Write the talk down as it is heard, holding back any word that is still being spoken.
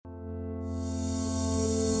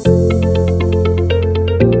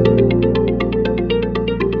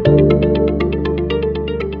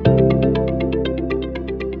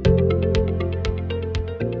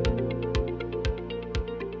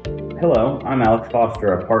I'm Alex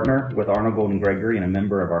Foster, a partner with Arnold Golden Gregory and a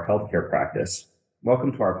member of our healthcare practice.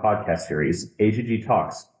 Welcome to our podcast series, AGG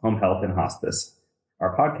Talks, Home Health and Hospice.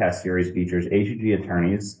 Our podcast series features AGG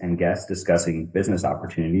attorneys and guests discussing business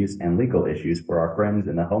opportunities and legal issues for our friends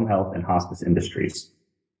in the home health and hospice industries.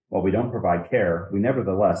 While we don't provide care, we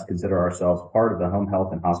nevertheless consider ourselves part of the home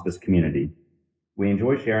health and hospice community. We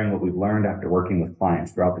enjoy sharing what we've learned after working with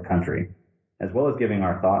clients throughout the country, as well as giving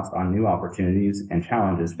our thoughts on new opportunities and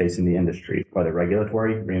challenges facing the industry, whether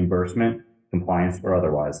regulatory, reimbursement, compliance, or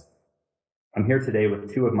otherwise. I'm here today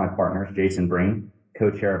with two of my partners, Jason Bring,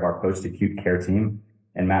 co-chair of our post-acute care team,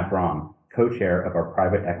 and Matt Braum, co-chair of our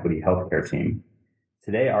private equity healthcare team.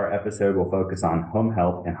 Today, our episode will focus on home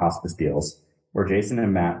health and hospice deals, where Jason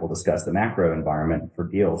and Matt will discuss the macro environment for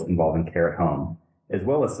deals involving care at home, as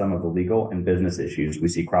well as some of the legal and business issues we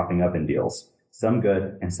see cropping up in deals, some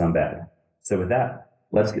good and some bad. So with that,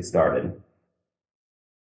 let's get started.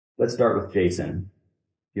 Let's start with Jason.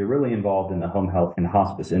 You're really involved in the home health and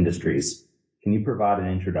hospice industries. Can you provide an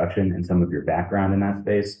introduction and some of your background in that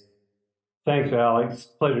space? Thanks, Alex.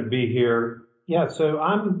 Pleasure to be here. Yeah, so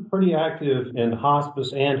I'm pretty active in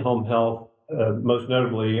hospice and home health, most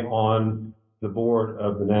notably on the board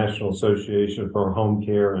of the National Association for Home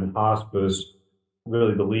Care and Hospice,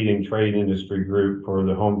 really the leading trade industry group for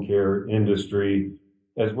the home care industry,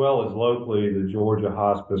 as well as locally the Georgia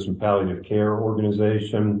Hospice and Palliative Care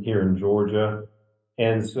Organization here in Georgia.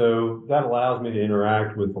 And so that allows me to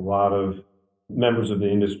interact with a lot of members of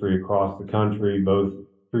the industry across the country, both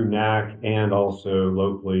through NAC and also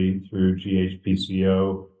locally through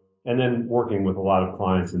GHPCO, and then working with a lot of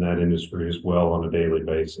clients in that industry as well on a daily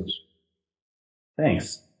basis.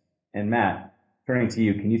 Thanks. And Matt, turning to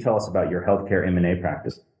you, can you tell us about your healthcare M&A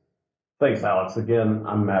practice? Thanks, Alex. Again,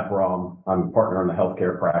 I'm Matt Braum. I'm a partner in the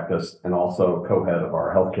healthcare practice and also co-head of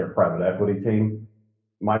our healthcare private equity team.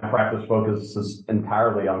 My practice focuses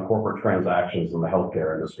entirely on corporate transactions in the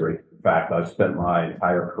healthcare industry. In fact, I've spent my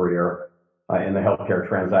entire career in the healthcare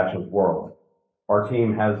transactions world. Our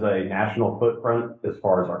team has a national footprint as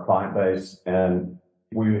far as our client base, and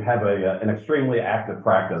we have an extremely active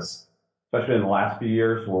practice, especially in the last few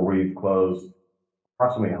years where we've closed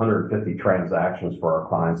approximately 150 transactions for our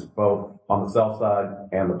clients, both on the sell side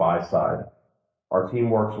and the buy side. Our team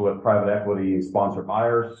works with private equity sponsored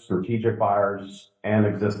buyers, strategic buyers, and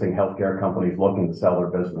existing healthcare companies looking to sell their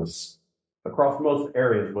business across most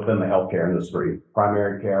areas within the healthcare industry: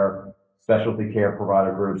 primary care, specialty care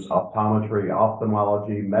provider groups, optometry,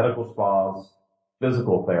 ophthalmology, medical spas,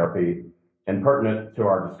 physical therapy, and pertinent to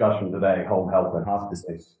our discussion today, home health and hospice.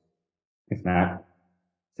 Thanks, Matt.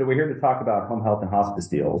 So we're here to talk about home health and hospice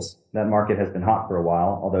deals. That market has been hot for a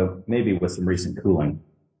while, although maybe with some recent cooling.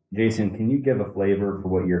 Jason, can you give a flavor for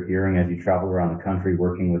what you're hearing as you travel around the country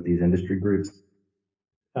working with these industry groups?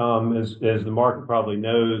 As the market probably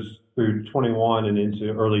knows, through 21 and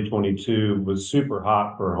into early 22 was super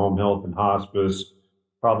hot for home health and hospice,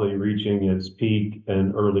 probably reaching its peak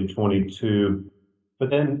in early 22. But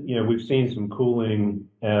then, we've seen some cooling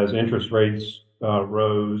as interest rates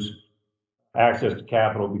rose. Access to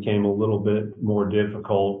capital became a little bit more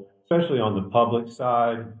difficult, especially on the public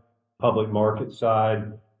side, public market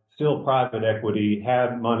side. Still, private equity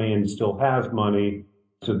had money and still has money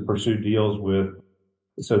to pursue deals with.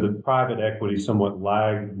 So the private equity somewhat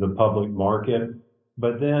lagged the public market.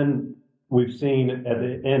 But then we've seen at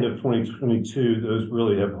the end of 2022, those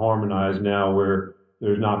really have harmonized now, where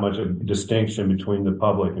there's not much of a distinction between the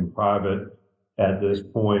public and private at this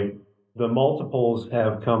point. The multiples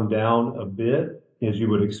have come down a bit, as you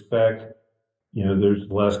would expect. There's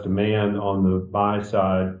less demand on the buy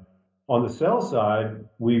side. On the sell side,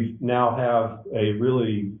 we now have a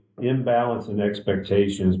really imbalance in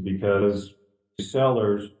expectations because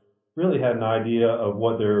sellers really had an idea of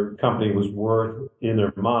what their company was worth in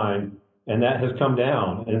their mind, and that has come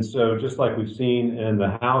down. And so just like we've seen in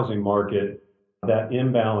the housing market, that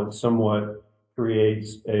imbalance somewhat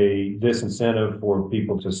creates a disincentive for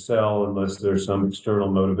people to sell unless there's some external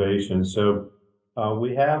motivation. So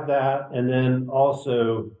we have that. And then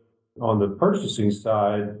also on the purchasing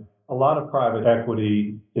side, a lot of private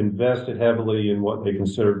equity invested heavily in what they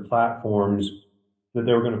considered platforms that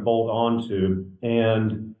they were going to bolt onto.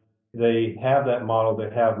 And they have that model, they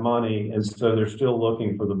have money, and so they're still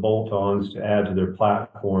looking for the bolt-ons to add to their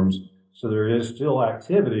platforms. So there is still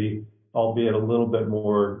activity, albeit a little bit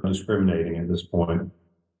more discriminating at this point.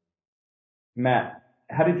 Matt,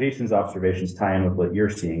 how did Jason's observations tie in with what you're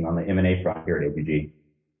seeing on the M&A front here at AGG?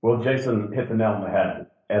 Well, Jason hit the nail on the head.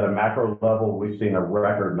 At a macro level, we've seen a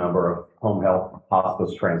record number of home health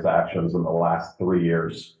hospice transactions in the last 3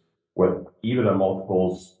 years. with EBITDA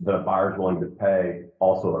multiples that buyers willing to pay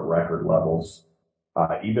also at record levels.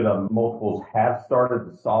 EBITDA multiples have started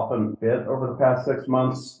to soften a bit over the past 6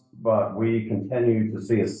 months, but we continue to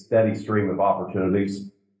see a steady stream of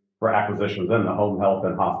opportunities for acquisitions in the home health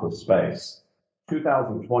and hospice space.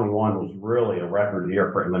 2021 was really a record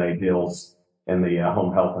year for M&A deals in the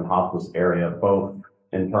home health and hospice area, both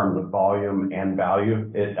in terms of volume and value.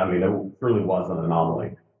 It truly was an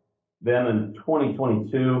anomaly. Then in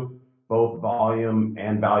 2022, both volume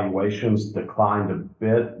and valuations declined a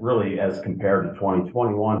bit, really as compared to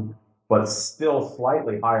 2021, but still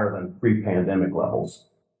slightly higher than pre-pandemic levels,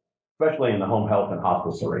 especially in the home health and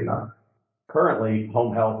hospice arena. Currently,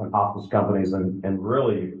 home health and hospice companies and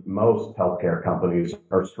really most healthcare companies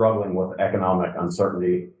are struggling with economic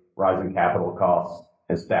uncertainty, rising capital costs,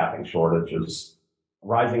 and staffing shortages.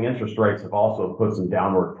 Rising interest rates have also put some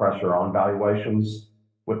downward pressure on valuations.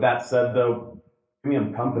 With that said, though,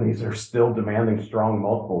 premium companies are still demanding strong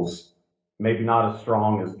multiples, maybe not as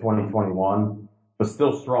strong as 2021, but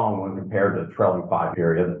still strong when compared to the trailing 5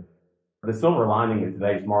 period. The silver lining in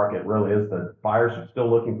today's market really is that buyers are still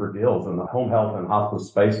looking for deals in the home health and hospice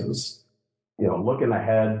spaces. Looking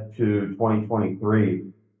ahead to 2023,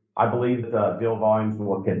 I believe that deal volumes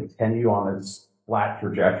will continue on its flat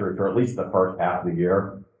trajectory for at least the first half of the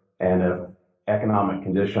year. And if economic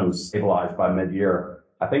conditions stabilize by mid-year,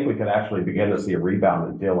 I think we could actually begin to see a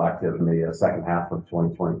rebound in deal activity in the second half of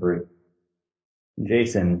 2023.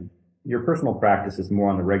 Jason, your personal practice is more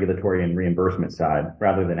on the regulatory and reimbursement side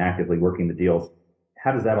rather than actively working the deals.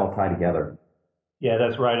 How does that all tie together? Yeah,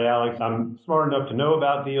 that's right, Alex. I'm smart enough to know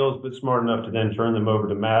about deals, but smart enough to then turn them over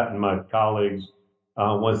to Matt and my colleagues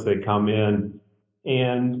once they come in.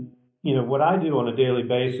 And, what I do on a daily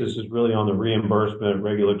basis is really on the reimbursement,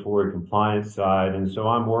 regulatory compliance side. And so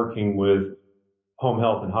I'm working with home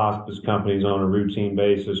health and hospice companies on a routine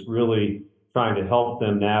basis, really trying to help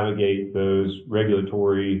them navigate those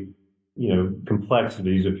regulatory,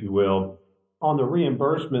 complexities, if you will. On the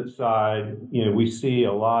reimbursement side, we see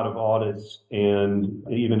a lot of audits and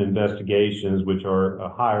even investigations, which are a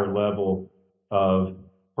higher level of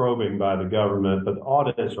probing by the government, but the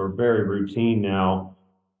audits are very routine now.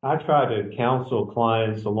 I try to counsel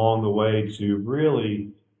clients along the way to really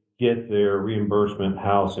get their reimbursement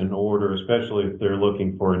house in order, especially if they're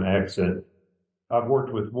looking for an exit. I've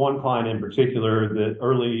worked with one client in particular that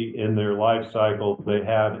early in their life cycle, they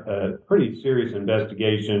had a pretty serious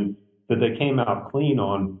investigation that they came out clean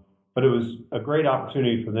on, but it was a great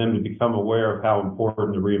opportunity for them to become aware of how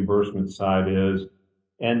important the reimbursement side is.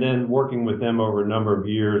 And then working with them over a number of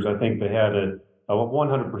years, I think they had a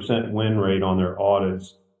 100% win rate on their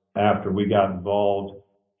audits after we got involved.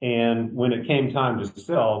 And when it came time to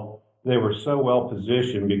sell, they were so well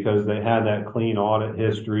positioned because they had that clean audit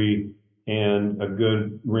history and a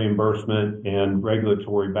good reimbursement and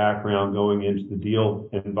regulatory background going into the deal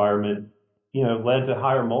environment, led to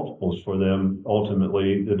higher multiples for them.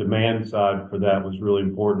 Ultimately, the demand side for that was really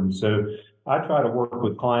important. So I try to work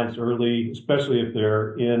with clients early, especially if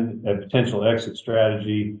they're in a potential exit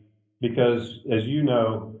strategy, because as you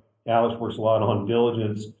know, Alice works a lot on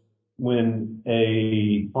diligence. When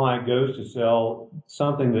a client goes to sell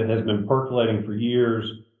something that has been percolating for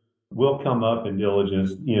years, will come up in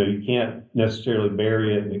diligence. You can't necessarily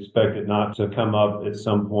bury it and expect it not to come up at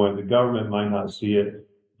some point. The government might not see it,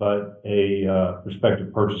 but a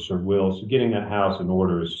prospective purchaser will. So getting that house in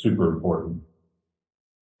order is super important.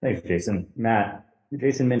 Thanks, Jason. Matt,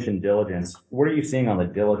 Jason mentioned diligence. What are you seeing on the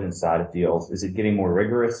diligence side of deals? Is it getting more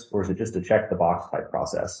rigorous, or is it just a check the box type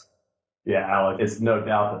process? Yeah, Alex, it's no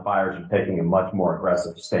doubt that buyers are taking a much more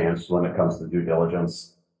aggressive stance when it comes to due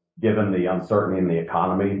diligence. Given the uncertainty in the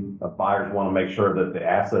economy, buyers want to make sure that the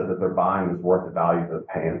asset that they're buying is worth the value they're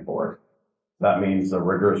paying for it. That means a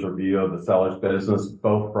rigorous review of the seller's business,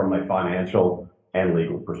 both from a financial and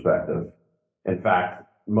legal perspective. In fact,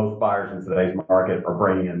 most buyers in today's market are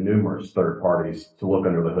bringing in numerous third parties to look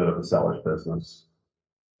under the hood of the seller's business.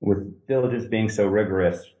 With diligence being so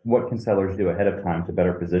rigorous, what can sellers do ahead of time to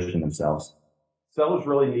better position themselves? Sellers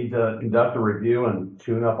really need to conduct a review and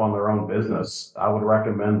tune up on their own business. I would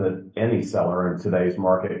recommend that any seller in today's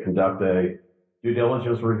market conduct a due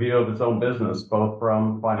diligence review of its own business, both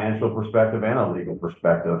from a financial perspective and a legal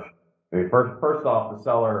perspective. First off, the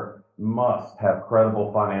seller must have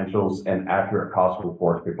credible financials and accurate cost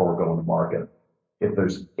reports before going to market. If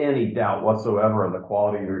there's any doubt whatsoever of the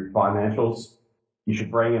quality of your financials, you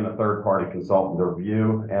should bring in a third-party consultant to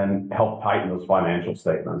review and help tighten those financial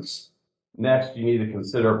statements. Next, you need to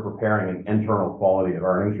consider preparing an internal quality of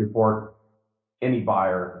earnings report. Any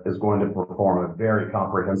buyer is going to perform a very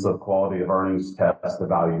comprehensive quality of earnings test to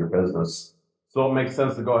value your business. So it makes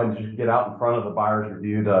sense to go ahead and just get out in front of the buyer's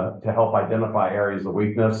review to help identify areas of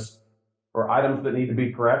weakness or items that need to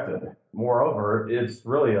be corrected. Moreover, it's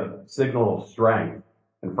really a signal of strength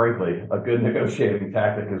and frankly, a good negotiating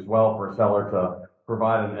tactic as well for a seller to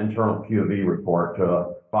provide an internal QOV report to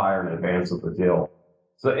a buyer in advance of the deal.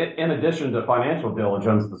 So in addition to financial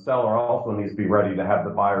diligence, the seller also needs to be ready to have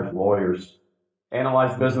the buyer's lawyers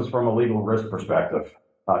analyze business from a legal risk perspective.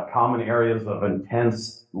 Common areas of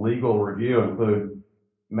intense legal review include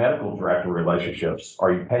medical director relationships.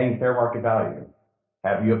 Are you paying fair market value?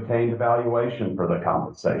 Have you obtained evaluation for the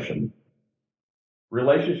compensation?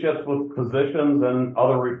 Relationships with physicians and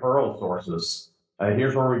other referral sources.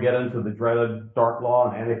 Here's where we get into the dreaded dark law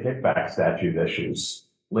and anti-kickback statute issues.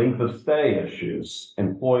 Length of stay issues,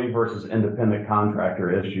 employee versus independent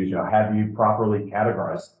contractor issues. Have you properly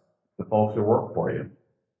categorized the folks who work for you?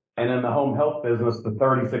 And in the home health business, the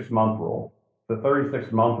 36-month rule. The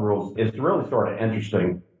 36-month rule is really sort of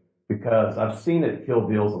interesting because I've seen it kill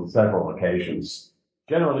deals on several occasions.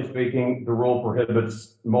 Generally speaking, the rule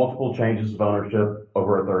prohibits multiple changes of ownership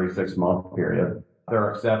over a 36-month period. There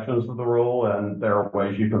are exceptions to the rule, and there are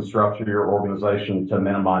ways you can structure your organization to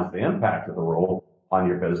minimize the impact of the rule on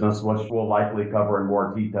your business, which we'll likely cover in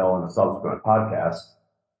more detail in a subsequent podcast.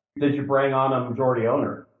 Did you bring on a majority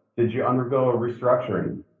owner? Did you undergo a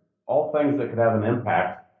restructuring? All things that could have an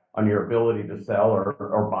impact on your ability to sell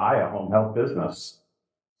or buy a home health business.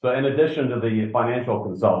 So in addition to the financial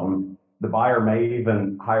consultant, the buyer may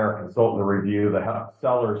even hire a consultant to review the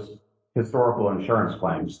seller's historical insurance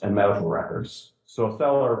claims and medical records. So a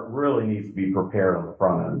seller really needs to be prepared on the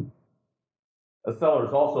front end. A seller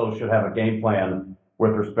also should have a game plan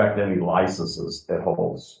with respect to any licenses it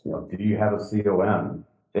holds. Do you have a CON?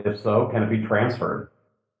 If so, can it be transferred?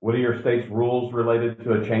 What are your state's rules related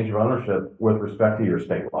to a change of ownership with respect to your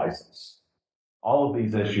state license? All of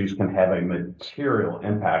these issues can have a material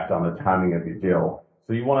impact on the timing of your deal.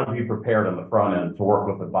 So you want to be prepared on the front end to work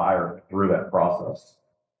with the buyer through that process.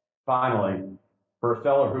 Finally, for a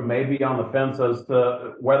seller who may be on the fence as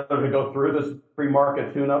to whether to go through this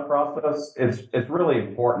pre-market tune-up process, it's really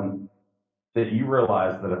important that you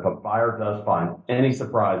realize that if a buyer does find any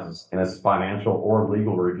surprises in its financial or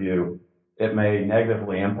legal review, it may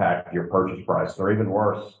negatively impact your purchase price, or even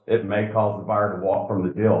worse, it may cause the buyer to walk from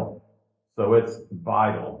the deal. So it's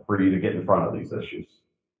vital for you to get in front of these issues.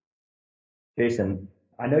 Jason,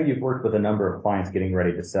 I know you've worked with a number of clients getting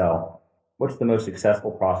ready to sell. What's the most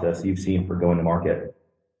successful process you've seen for going to market?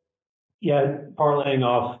 Yeah, parlaying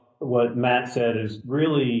off what Matt said is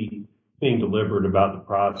really being deliberate about the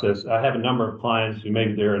process. I have a number of clients who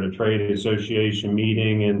maybe they're in a trade association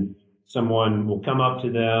meeting and someone will come up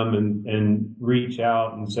to them and reach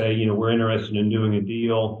out and say, we're interested in doing a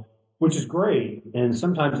deal, which is great. And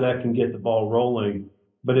sometimes that can get the ball rolling.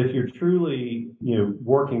 But if you're truly,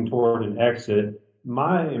 working toward an exit,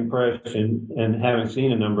 my impression, and having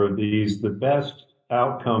seen a number of these, the best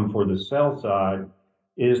outcome for the sell side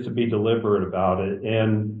is to be deliberate about it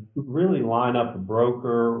and really line up a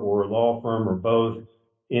broker or a law firm or both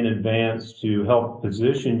in advance to help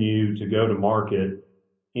position you to go to market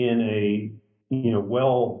in a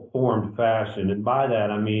well-formed fashion. And by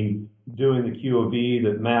that, I mean doing the QOV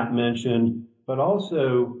that Matt mentioned, but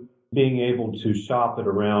also being able to shop it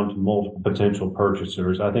around to multiple potential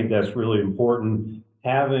purchasers. I think that's really important.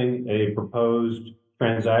 Having a proposed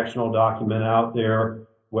transactional document out there,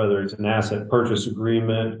 whether it's an asset purchase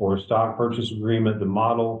agreement or a stock purchase agreement, the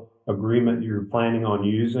model agreement you're planning on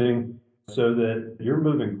using, so that you're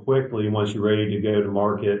moving quickly once you're ready to go to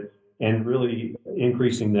market and really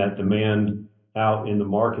increasing that demand out in the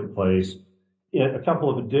marketplace. A couple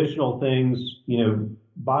of additional things,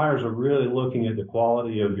 buyers are really looking at the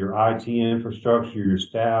quality of your IT infrastructure, your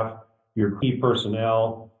staff, your key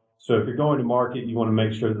personnel. So if you're going to market, you want to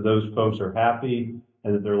make sure that those folks are happy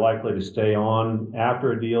and that they're likely to stay on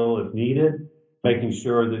after a deal if needed, making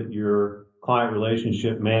sure that your client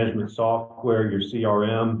relationship management software, your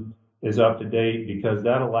CRM, is up to date, because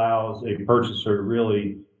that allows a purchaser to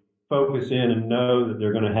really focus in and know that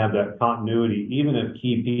they're going to have that continuity, even if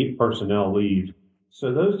key personnel leave.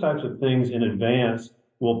 So those types of things in advance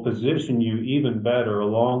will position you even better,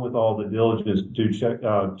 along with all the diligence to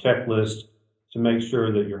checklist to make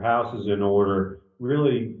sure that your house is in order.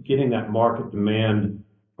 Really getting that market demand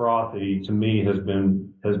frothy, to me, has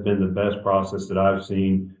been the best process that I've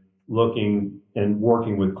seen, looking and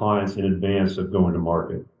working with clients in advance of going to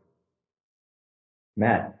market.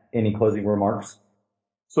 Matt, any closing remarks?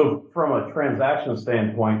 So from a transaction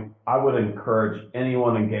standpoint, I would encourage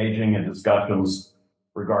anyone engaging in discussions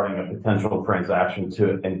regarding a potential transaction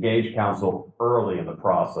to engage counsel early in the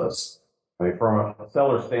process. I mean, from a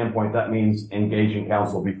seller standpoint, that means engaging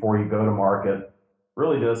counsel before you go to market,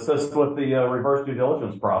 really to assist with the reverse due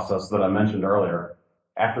diligence process that I mentioned earlier.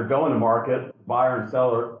 After going to market, buyer and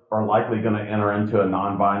seller are likely going to enter into a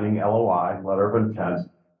non-binding LOI, letter of intent,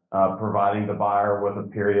 providing the buyer with a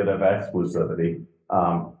period of exclusivity,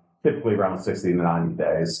 typically around 60 to 90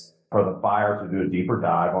 days, for the buyer to do a deeper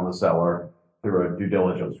dive on the seller through a due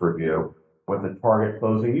diligence review, with the target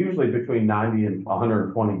closing usually between 90 and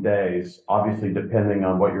 120 days, obviously depending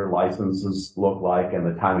on what your licenses look like and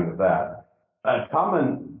the timing of that. A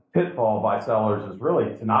common pitfall by sellers is really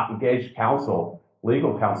to not engage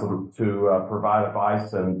legal counsel to provide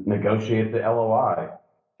advice and negotiate the LOI.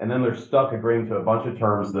 And then they're stuck agreeing to a bunch of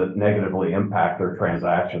terms that negatively impact their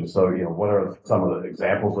transaction. So, what are some of the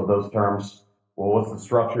examples of those terms? Well, what's the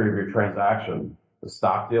structure of your transaction? The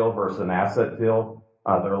stock deal versus an asset deal?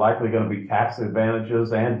 There are likely going to be tax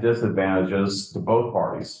advantages and disadvantages to both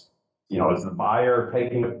parties. Is the buyer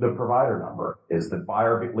taking the provider number? Is the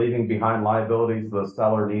buyer leaving behind liabilities the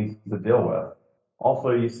seller needs to deal with?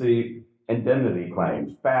 Also, you see indemnity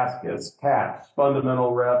claims, baskets, caps,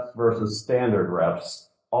 fundamental reps versus standard reps,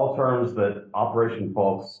 all terms that operation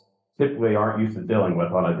folks typically aren't used to dealing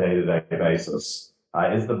with on a day-to-day basis.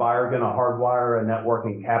 Is the buyer going to hardwire a net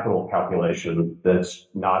working capital calculation that's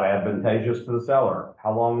not advantageous to the seller?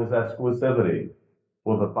 How long is exclusivity?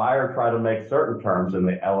 Will the buyer try to make certain terms in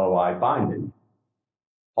the LOI binding?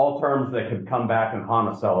 All terms that could come back and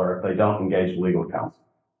haunt a seller if they don't engage legal counsel.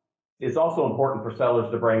 It's also important for sellers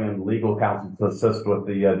to bring in legal counsel to assist with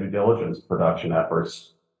the due diligence production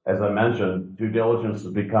efforts. As I mentioned, due diligence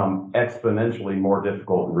has become exponentially more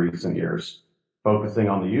difficult in recent years, focusing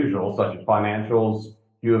on the usual, such as financials,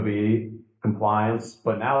 QOB, compliance,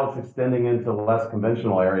 but now it's extending into less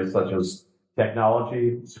conventional areas such as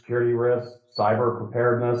technology, security risk, cyber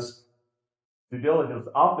preparedness. Due diligence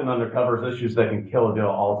often undercovers issues that can kill a deal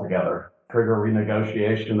altogether, trigger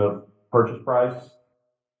renegotiation of purchase price,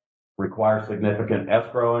 require significant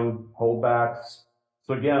escrowing, holdbacks.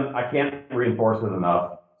 So again, I can't reinforce it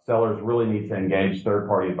enough. Sellers really need to engage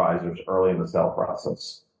third-party advisors early in the sale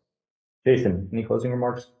process. Jason, any closing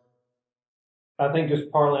remarks? I think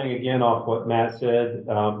just parlaying again off what Matt said,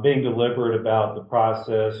 being deliberate about the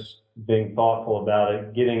process, being thoughtful about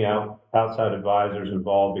it, getting outside advisors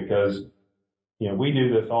involved, because we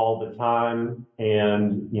do this all the time,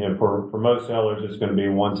 and for most sellers it's going to be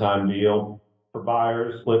a one-time deal. For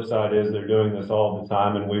buyers, flip side is they're doing this all the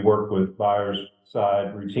time, and we work with buyers'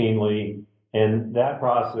 side routinely. And that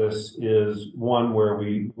process is one where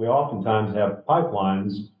we oftentimes have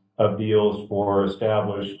pipelines of deals for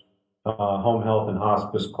established home health and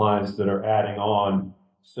hospice clients that are adding on.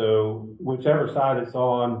 So whichever side it's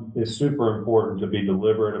on is super important to be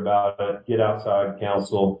deliberate about it, get outside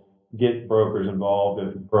counsel, get brokers involved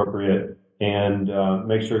if appropriate, and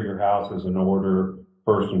make sure your house is in order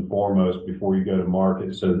first and foremost before you go to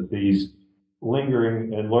market, so that these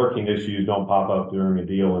lingering and lurking issues don't pop up during a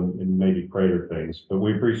deal and maybe crater things. But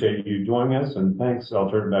we appreciate you joining us, and thanks. I'll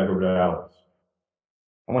turn it back over to Alex.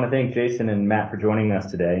 I want to thank Jason and Matt for joining us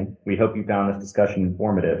today. We hope you found this discussion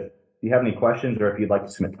informative. If you have any questions or if you'd like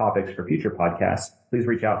to submit topics for future podcasts, please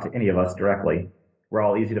reach out to any of us directly. We're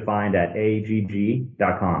all easy to find at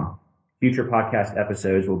agg.com. Future podcast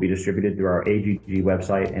episodes will be distributed through our AGG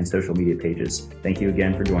website and social media pages. Thank you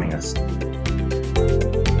again for joining us.